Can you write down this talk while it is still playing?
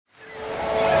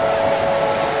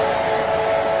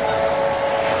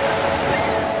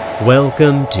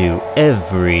Welcome to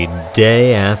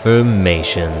Everyday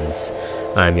Affirmations.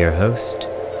 I'm your host,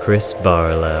 Chris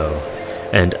Barlow,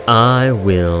 and I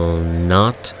will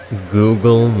not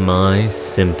Google my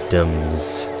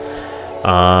symptoms.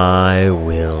 I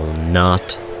will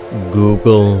not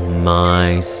Google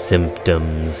my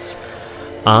symptoms.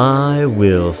 I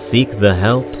will seek the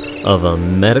help of a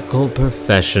medical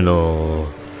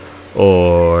professional.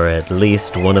 Or at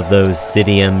least one of those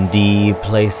CityMD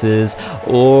places,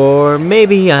 or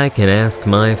maybe I can ask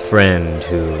my friend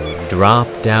who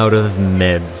dropped out of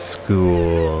med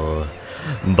school.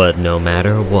 But no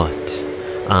matter what,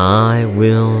 I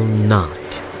will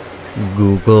not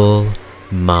Google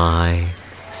my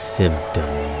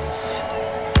symptoms.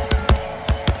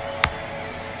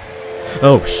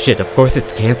 Oh shit, of course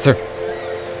it's cancer.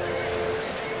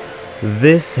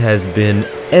 This has been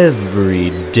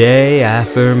Everyday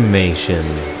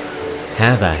Affirmations.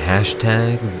 Have a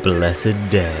 #blessed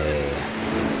day.